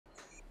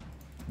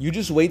You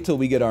just wait till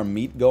we get our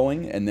meat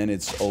going, and then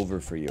it's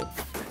over for you.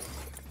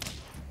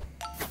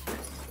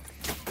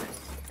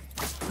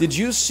 Did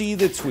you see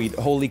the tweet?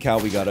 Holy cow,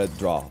 we got a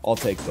draw. I'll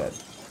take that.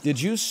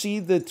 Did you see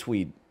the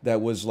tweet that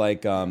was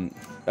like, I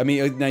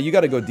mean, now you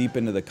got to go deep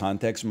into the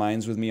context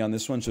mines with me on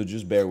this one, so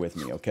just bear with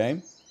me,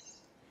 okay?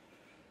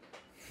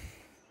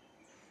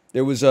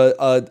 There was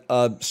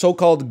a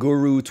so-called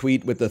guru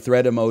tweet with the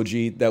thread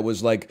emoji that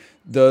was like,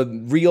 the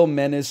real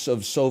menace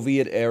of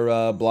Soviet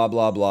era, blah,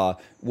 blah, blah,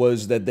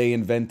 was that they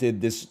invented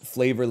this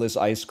flavorless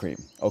ice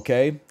cream,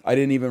 okay? I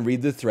didn't even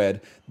read the thread.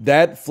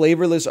 That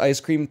flavorless ice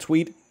cream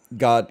tweet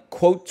got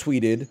quote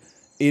tweeted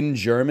in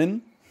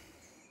German.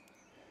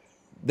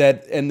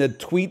 And the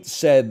tweet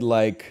said,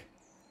 like,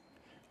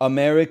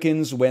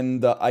 Americans,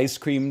 when the ice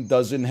cream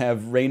doesn't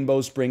have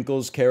rainbow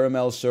sprinkles,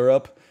 caramel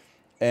syrup,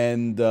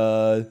 and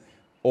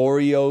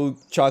Oreo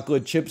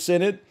chocolate chips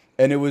in it,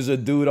 and it was a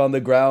dude on the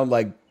ground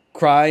like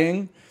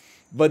crying,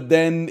 but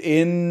then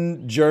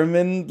in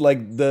German, like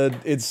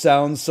it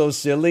sounds so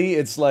silly.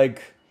 It's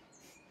like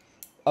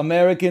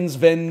Americans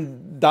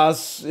wenn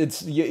das,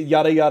 it's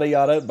yada yada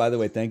yada. By the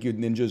way, thank you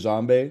Ninja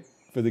Zombie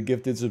for the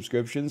gifted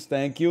subscriptions.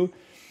 Thank you.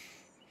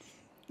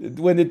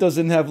 When it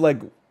doesn't have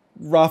like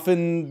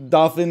Raffen,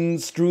 Daffen,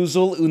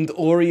 Streusel und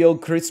Oreo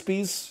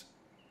Krispies,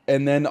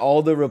 and then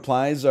all the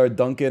replies are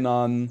dunking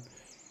on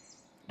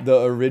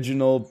the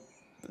original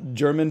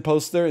German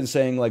poster and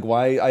saying like,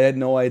 why I had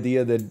no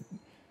idea that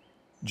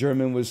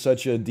German was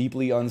such a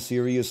deeply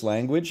unserious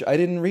language. I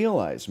didn't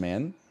realize,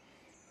 man.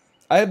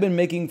 I have been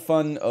making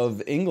fun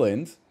of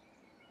England.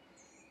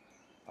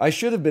 I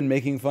should have been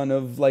making fun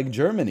of like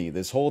Germany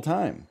this whole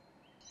time.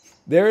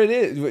 There it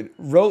is.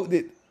 Wrote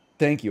it.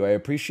 Thank you. I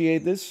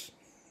appreciate this.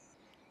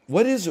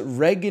 What is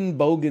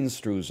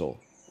Regenbogenstrusel?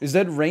 Is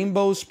that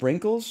rainbow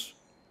sprinkles?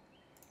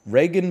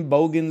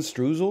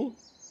 Regenbogenstrusel?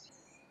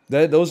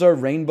 Those are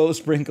rainbow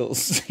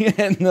sprinkles.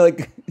 And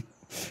like,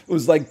 it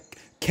was like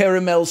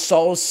caramel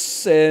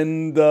sauce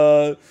and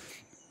Oreo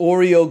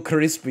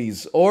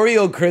Krispies.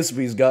 Oreo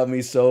Krispies got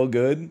me so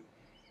good.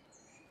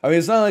 I mean,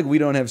 it's not like we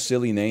don't have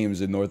silly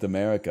names in North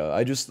America.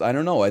 I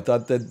don't know. I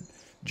thought that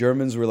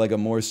Germans were like a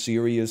more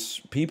serious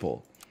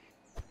people.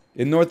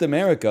 In North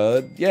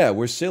America, yeah,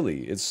 we're silly.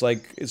 It's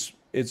like,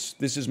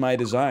 this is my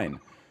design.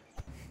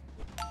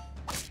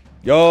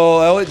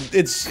 Yo,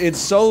 it's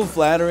so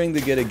flattering to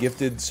get a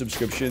gifted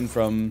subscription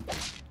from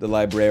the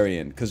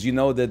librarian, because you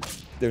know that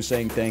they're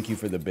saying thank you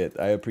for the bit.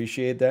 I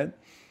appreciate that.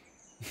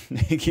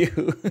 Thank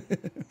you.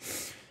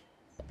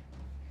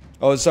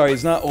 Oh, sorry,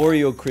 it's not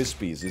Oreo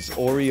Krispies. It's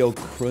Oreo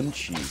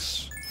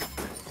Crunchies.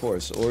 Of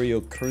course,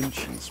 Oreo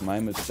Crunchies. My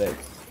mistake.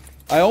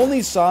 I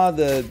only saw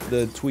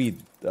the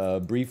tweet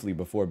briefly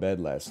before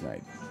bed last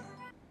night.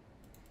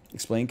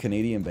 Explain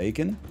Canadian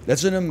bacon?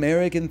 That's an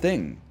American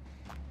thing.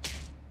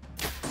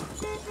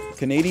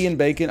 Canadian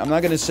bacon, I'm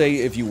not going to say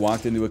if you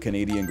walked into a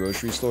Canadian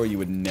grocery store, you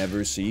would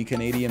never see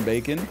Canadian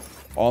bacon.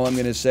 All I'm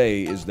going to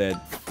say is that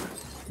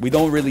we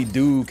don't really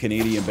do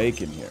Canadian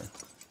bacon here.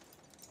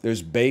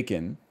 There's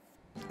bacon,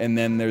 and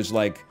then there's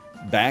like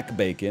back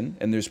bacon,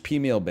 and there's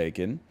female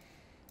bacon,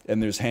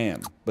 and there's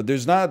ham. But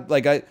there's not,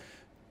 like, I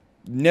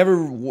never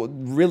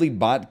really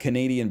bought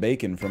Canadian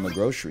bacon from a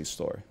grocery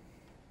store.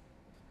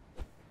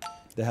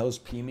 The hell is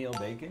female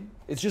bacon?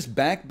 It's just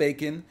back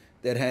bacon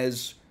that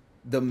has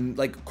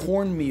like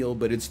cornmeal,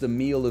 but it's the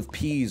meal of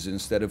peas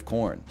instead of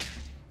corn.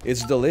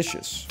 It's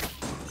delicious.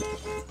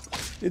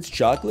 It's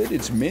chocolate,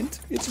 it's mint,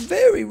 it's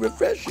very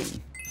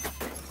refreshing.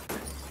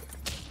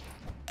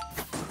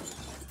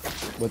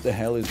 What the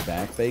hell is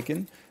back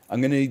bacon?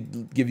 I'm gonna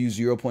give you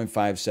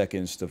 0.5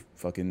 seconds to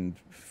fucking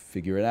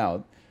figure it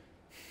out.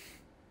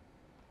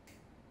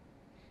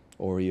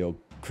 Oreo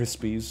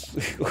Krispies.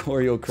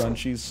 Oreo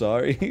Crunchies,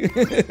 sorry.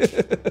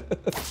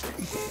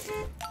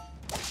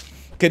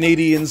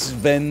 Canadians,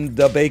 when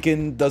the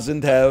bacon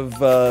doesn't have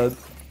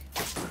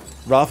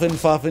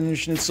Raffen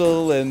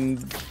Schnitzel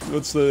and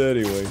what's the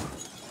anyway?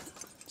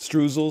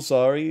 Streusel,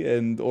 sorry,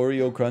 and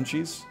Oreo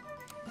Crunchies.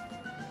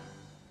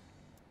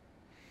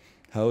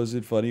 How is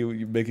it funny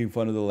you're making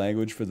fun of the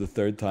language for the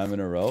third time in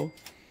a row?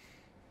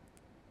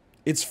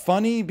 It's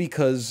funny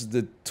because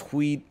the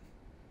tweet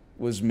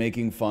was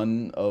making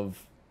fun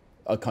of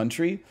a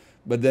country,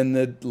 but then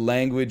the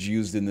language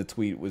used in the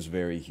tweet was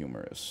very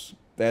humorous.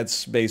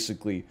 That's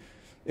basically...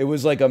 It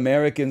was like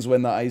Americans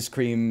when the ice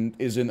cream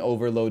isn't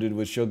overloaded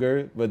with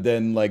sugar, but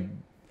then, like,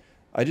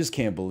 I just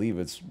can't believe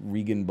it's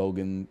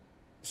Regenbogen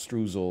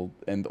Streusel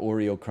and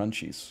Oreo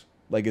Crunchies.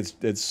 Like,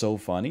 it's so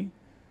funny.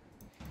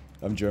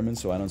 I'm German,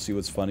 so I don't see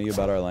what's funny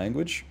about our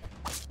language.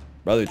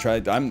 Brother,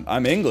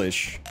 I'm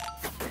English.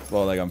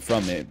 Well, like, I'm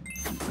from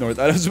North...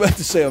 I was about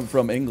to say I'm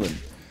from England.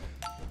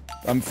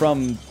 I'm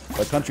from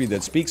a country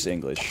that speaks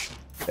English,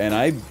 and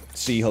I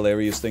see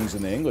hilarious things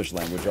in the English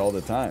language all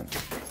the time.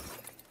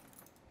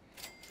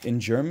 In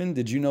German,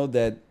 did you know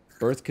that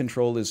birth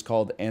control is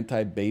called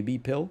anti-baby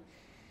pill?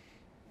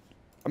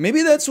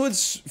 Maybe that's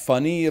what's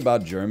funny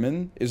about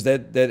German, is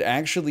that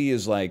actually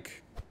is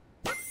like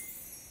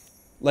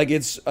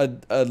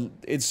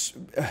it's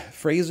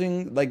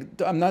phrasing,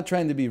 like, I'm not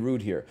trying to be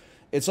rude here.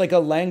 It's like a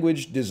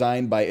language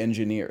designed by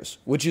engineers,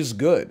 which is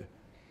good.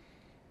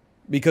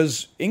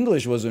 Because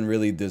English wasn't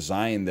really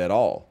designed at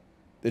all.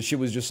 That shit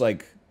was just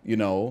like, you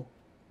know,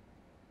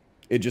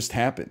 it just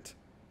happened.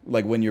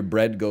 Like when your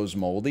bread goes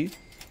moldy.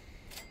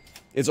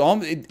 It's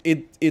all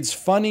it's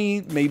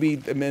funny,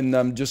 maybe. I mean,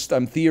 I'm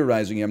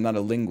theorizing. I'm not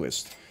a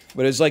linguist,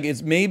 but it's like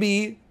it's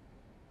maybe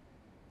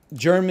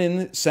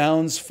German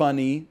sounds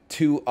funny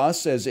to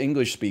us as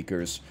English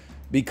speakers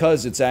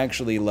because it's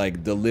actually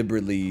like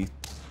deliberately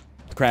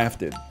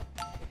crafted.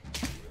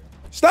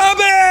 Stop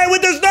it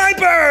with the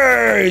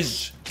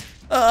snipers!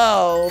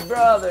 Oh,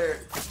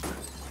 brother.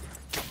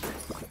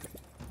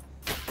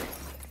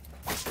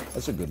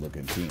 That's a good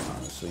looking team,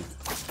 honestly.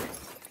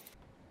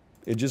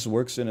 It just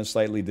works in a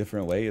slightly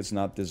different way. It's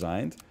not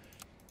designed.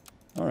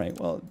 All right,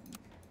 well,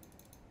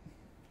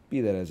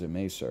 be that as it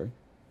may, sir.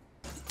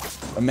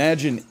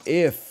 Imagine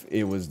if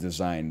it was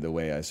designed the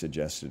way I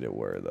suggested it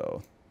were,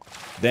 though.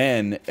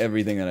 Then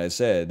everything that I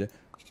said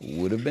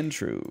would have been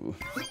true.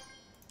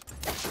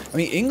 I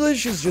mean,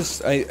 English is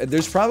just...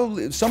 there's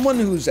probably... Someone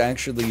who's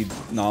actually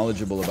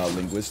knowledgeable about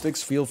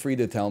linguistics, feel free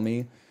to tell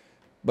me.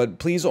 But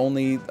please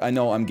only... I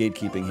know I'm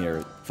gatekeeping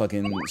here.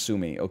 Fucking sue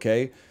me,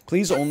 okay?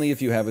 Please only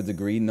if you have a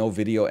degree. No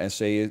video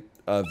essay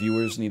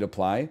viewers need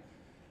apply.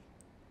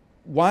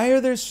 Why are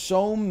there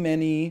so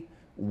many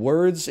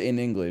words in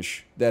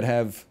English that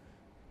have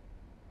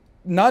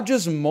not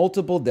just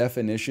multiple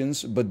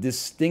definitions, but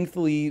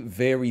distinctly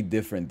very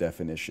different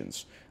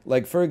definitions?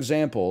 Like, for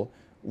example,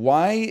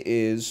 why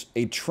is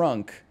a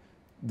trunk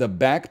the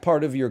back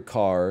part of your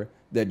car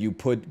that you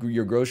put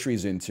your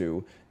groceries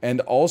into,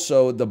 and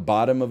also the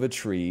bottom of a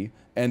tree,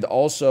 and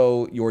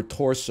also your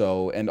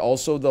torso, and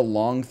also the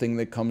long thing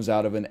that comes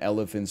out of an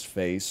elephant's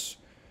face,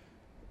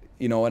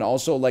 you know, and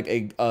also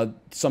like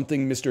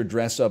something Mr.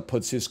 Dress-Up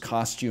puts his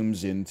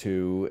costumes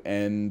into,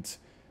 and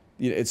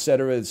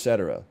etc.,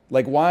 etc.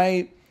 Like,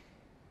 why,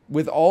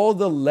 with all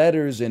the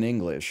letters in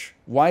English,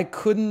 why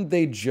couldn't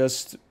they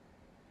just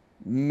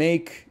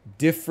make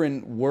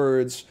different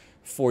words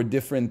for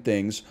different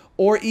things?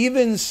 Or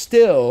even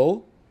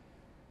still,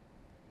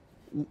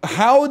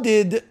 how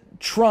did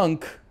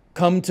trunk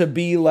come to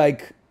be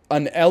like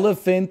an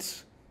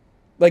elephant?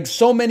 Like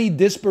so many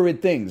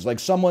disparate things. Like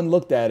someone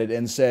looked at it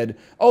and said,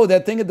 oh,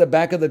 that thing at the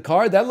back of the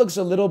car, that looks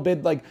a little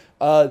bit like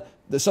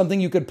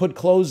something you could put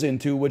clothes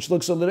into, which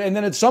looks a little... And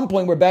then at some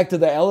point we're back to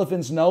the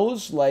elephant's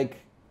nose. Like,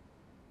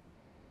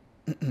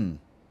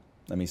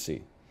 let me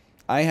see.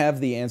 I have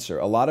the answer.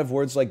 A lot of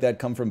words like that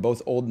come from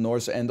both Old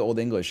Norse and Old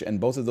English, and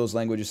both of those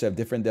languages have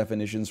different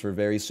definitions for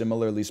very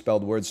similarly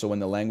spelled words, so when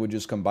the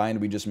languages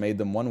combined, we just made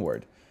them one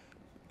word.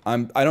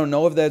 I don't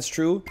know if that's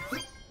true,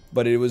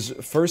 but it was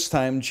first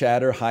time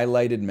chatter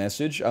highlighted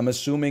message. I'm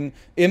assuming,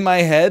 in my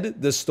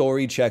head, the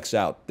story checks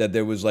out, that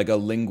there was like a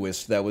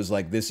linguist that was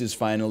like, this is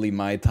finally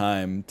my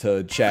time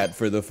to chat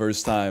for the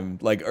first time,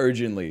 like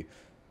urgently.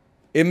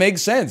 It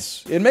makes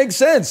sense. It makes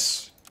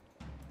sense.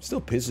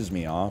 Still pisses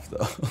me off,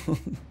 though.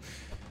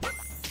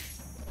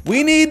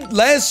 We need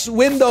less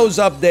Windows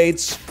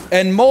updates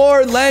and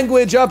more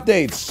language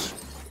updates.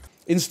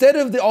 Instead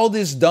of all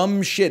this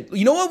dumb shit.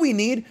 You know what we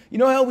need? You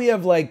know how we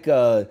have like,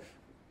 I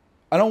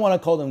don't want to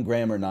call them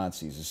grammar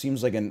Nazis. It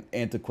seems like an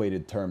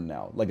antiquated term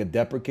now, like a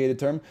deprecated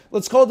term.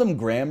 Let's call them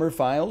grammar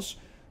files.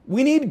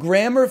 We need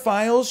grammar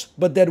files,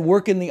 but that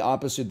work in the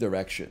opposite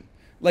direction.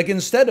 Like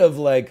instead of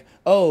like,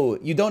 oh,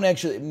 you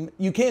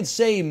can't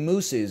say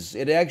mooses.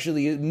 It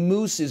actually,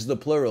 moose is the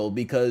plural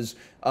because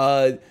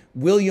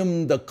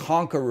William the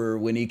Conqueror,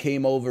 when he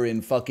came over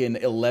in fucking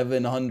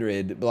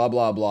 1100, blah,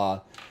 blah,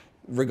 blah.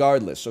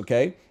 Regardless,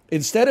 okay?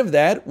 Instead of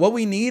that, what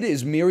we need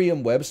is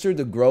Merriam-Webster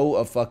to grow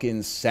a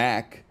fucking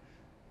sack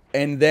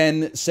and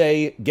then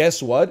say,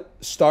 guess what?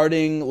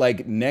 Starting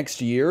like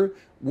next year,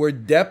 we're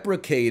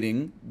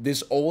deprecating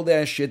this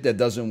old-ass shit that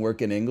doesn't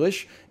work in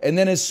English. And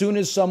then as soon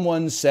as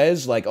someone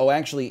says, like, oh,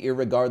 actually,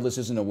 irregardless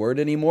isn't a word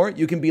anymore,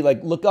 you can be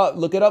like, look it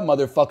up,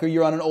 motherfucker.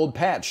 You're on an old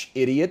patch,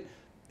 idiot.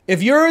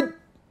 If you're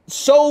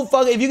so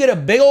fucking... If you get a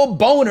big old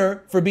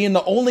boner for being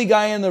the only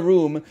guy in the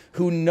room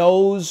who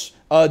knows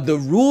the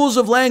rules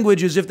of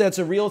languages, if that's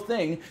a real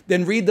thing,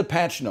 then read the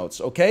patch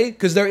notes, okay?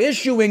 Because they're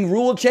issuing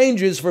rule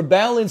changes for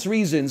balance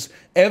reasons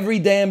every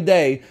damn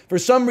day. For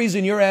some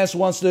reason, your ass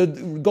wants to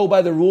go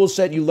by the rule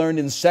set you learned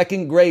in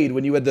 2nd grade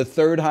when you had the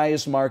 3rd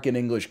highest mark in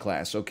English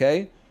class,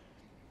 okay?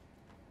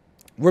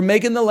 We're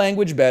making the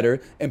language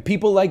better, and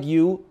people like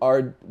you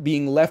are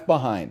being left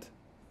behind.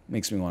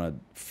 Makes me want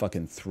to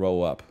fucking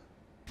throw up.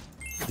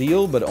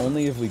 Deal, but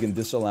only if we can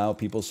disallow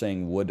people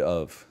saying would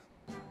of.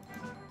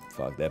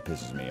 Fuck, that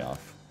pisses me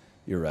off.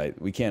 You're right.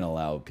 We can't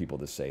allow people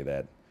to say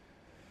that.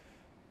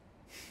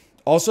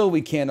 Also,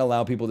 we can't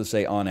allow people to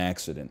say on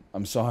accident.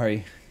 I'm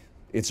sorry.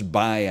 It's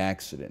by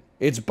accident.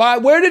 It's by...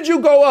 Where did you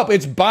go up?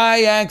 It's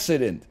by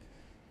accident.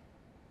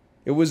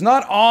 It was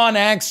not on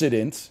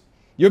accident.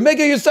 You're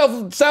making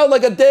yourself sound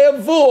like a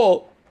damn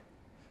fool.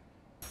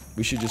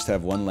 We should just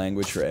have one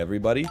language for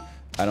everybody.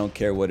 I don't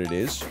care what it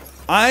is.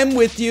 I'm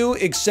with you,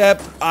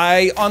 except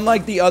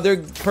unlike the other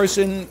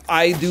person,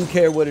 I do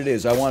care what it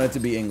is. I want it to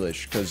be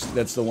English, because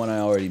that's the one I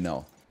already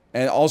know.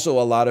 And also,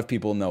 a lot of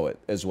people know it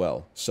as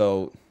well.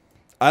 So,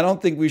 I don't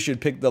think we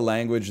should pick the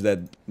language that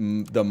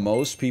the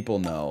most people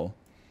know,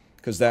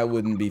 because that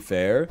wouldn't be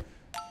fair.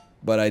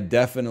 But I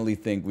definitely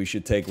think we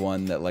should take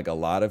one that, like, a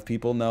lot of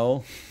people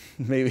know.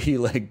 Maybe,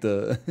 like,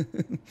 the...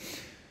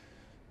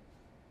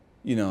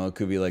 you know, it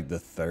could be, like, the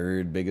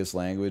third biggest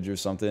language or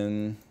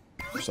something.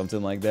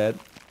 Something like that.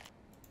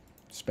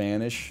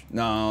 Spanish?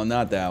 No,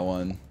 not that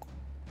one.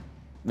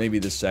 Maybe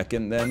the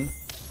second, then.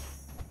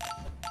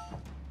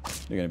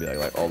 You're gonna be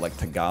like, oh, like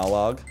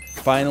Tagalog?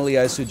 Finally,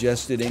 I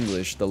suggested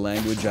English, the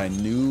language I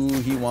knew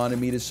he wanted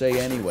me to say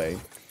anyway.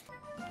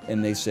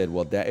 And they said,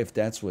 well, if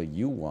that's what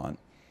you want.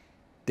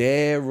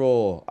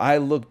 Dero. I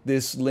looked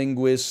this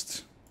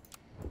linguist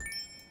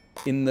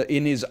in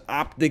his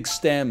optic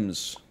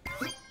stems.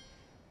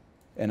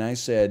 And I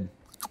said,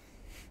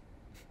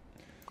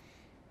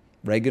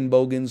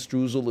 Regenbogen,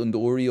 Streusel, and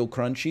Oreo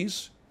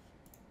Crunchies?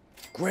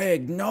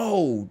 Greg,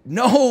 no!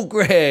 No,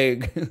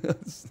 Greg!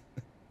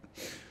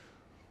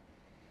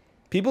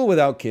 People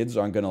without kids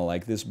aren't gonna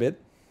like this bit.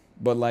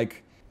 But,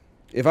 like,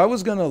 if I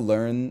was gonna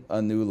learn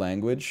a new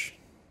language,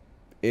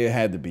 it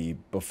had to be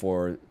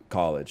before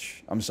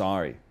college. I'm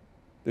sorry.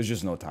 There's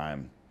just no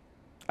time.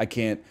 I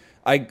can't...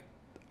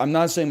 I'm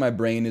not saying my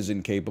brain is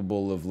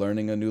incapable of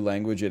learning a new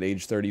language at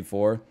age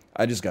 34.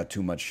 I just got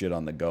too much shit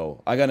on the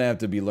go. I'm gonna have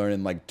to be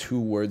learning like 2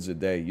 words a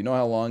day. You know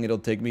how long it'll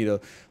take me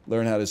to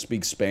learn how to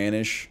speak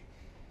Spanish?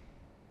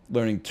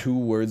 Learning 2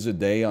 words a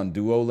day on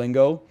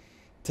Duolingo?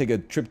 Take a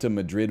trip to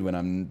Madrid when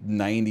I'm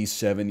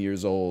 97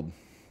 years old.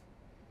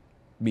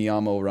 Mi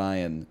amo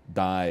Ryan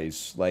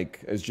dies. Like,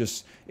 it's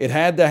just... It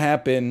had to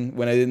happen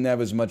when I didn't have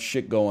as much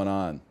shit going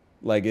on.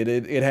 Like,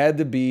 it had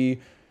to be...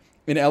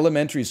 In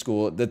elementary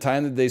school, the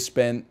time that they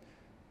spent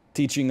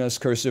teaching us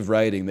cursive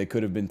writing, they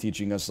could have been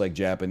teaching us like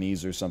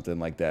Japanese or something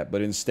like that.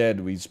 But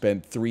instead, we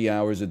spent 3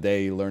 hours a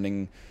day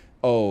learning,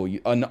 oh,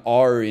 an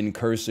R in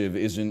cursive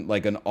isn't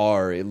like an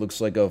R. It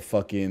looks like a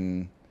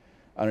fucking,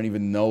 I don't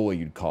even know what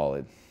you'd call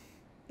it.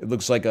 It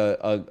looks like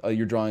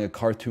you're drawing a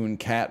cartoon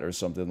cat or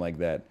something like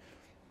that.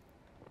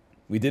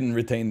 We didn't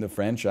retain the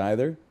French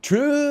either.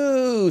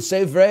 True,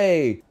 c'est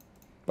vrai.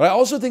 But I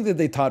also think that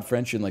they taught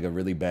French in like a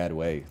really bad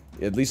way.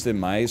 At least in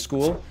my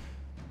school,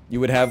 you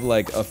would have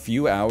like a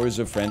few hours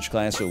of French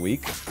class a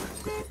week.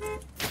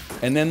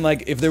 And then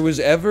like if they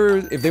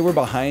were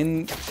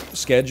behind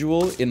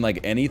schedule in like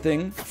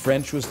anything,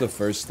 French was the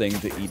first thing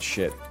to eat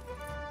shit.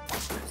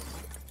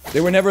 They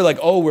were never like,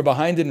 oh, we're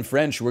behind in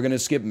French, we're gonna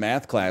skip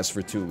math class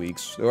for 2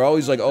 weeks. They were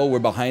always like, oh, we're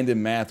behind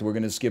in math, we're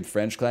gonna skip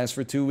French class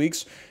for 2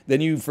 weeks.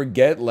 Then you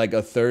forget like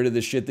a third of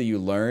the shit that you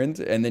learned,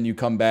 and then you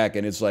come back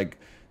and it's like,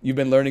 you've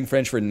been learning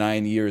French for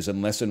 9 years,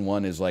 and lesson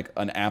 1 is like,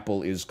 an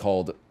apple is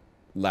called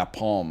la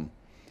pomme.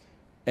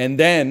 And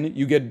then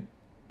you get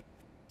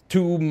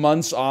 2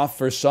 months off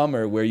for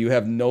summer where you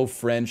have no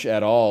French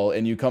at all,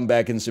 and you come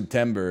back in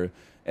September,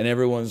 and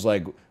everyone's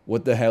like,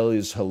 what the hell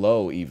is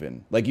hello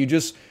even? Like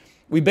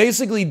we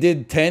basically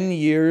did 10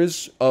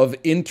 years of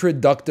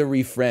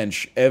introductory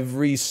French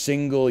every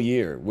single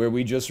year, where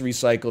we just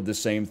recycled the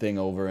same thing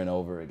over and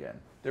over again.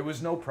 There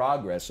was no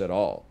progress at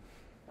all.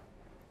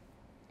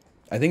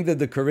 I think that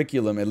the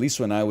curriculum, at least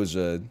when I was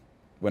a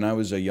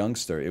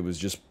youngster, it was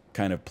just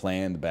kind of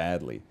planned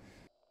badly.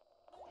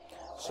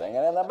 Singing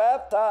in the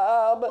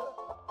bathtub,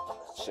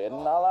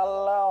 sitting all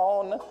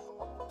alone,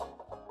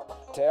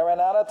 tearing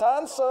out a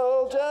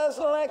tonsil just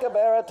like a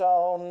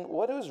baritone.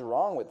 What is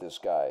wrong with this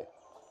guy?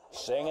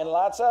 Singing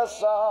lots of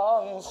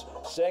songs,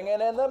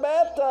 singing in the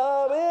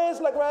bathtub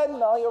is like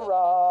righting all your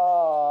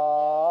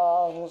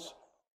wrongs.